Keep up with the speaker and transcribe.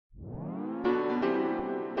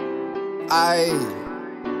You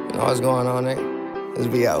know what's going on, nigga? Let's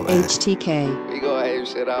be out, man. HTK. We go ape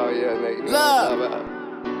shit out here, nigga. Look!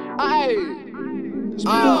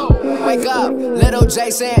 Wake up, little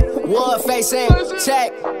Jason, wood facing,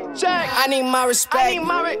 check. I need my respect.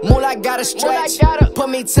 Moolah gotta stretch. Put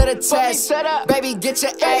me to the test. Baby, get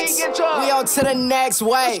your ex. We on to the next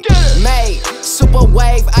wave. Made super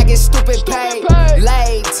wave. I get stupid paid.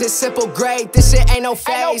 Laid to simple grade. This shit ain't no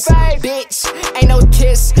phase. Bitch, ain't no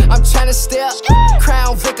kiss. I'm tryna steal.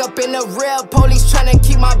 Crown Vic up in the real. Police tryna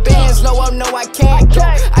keep my bands low. Oh no, I can't go.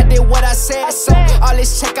 I did what I said. So all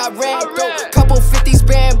this check I ran through. Couple 50s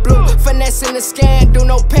band blue. Finesse in the scan. Do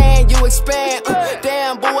no pan. You expand.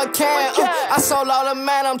 Damn, boy. I can't. I sold all the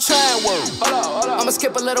man, I'm trying. I'ma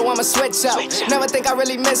skip a little, I'ma switch up. Never think I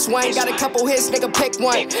really miss one. Got a couple hits, nigga, pick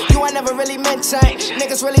one. You ain't never really mentioned.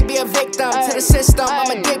 Niggas really be a victim to the system. I'm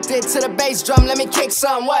addicted to the bass drum. Let me kick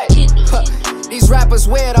some. What? These rappers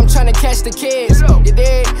weird, I'm trying to catch the kids. You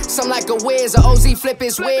dig? Some like a whiz, a OZ flip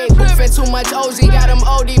his wig. Beefing too much OZ, got him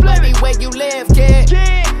OD, baby, where you live, kid?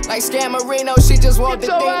 Like Scamarino, she just want the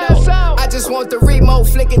Dino. I just want the remote,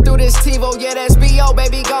 flicking through this TiVo. Yeah, that's B.O.,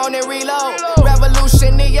 baby, go on and reload.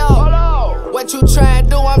 Revolution, Neo. What you tryna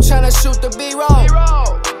do? I'm tryna shoot the B-roll.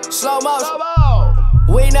 Slow motion.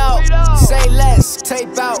 We know, say less,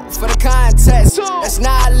 tape out for the contest. That's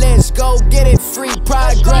knowledge, go get it, free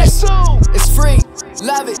progress. It's free,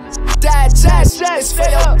 love it, digest. It's for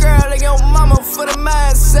your girl and your mama for the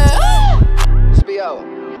mindset. It's B.O.,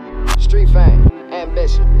 street fame,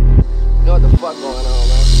 ambition. You know what the fuck going on,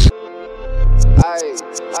 man?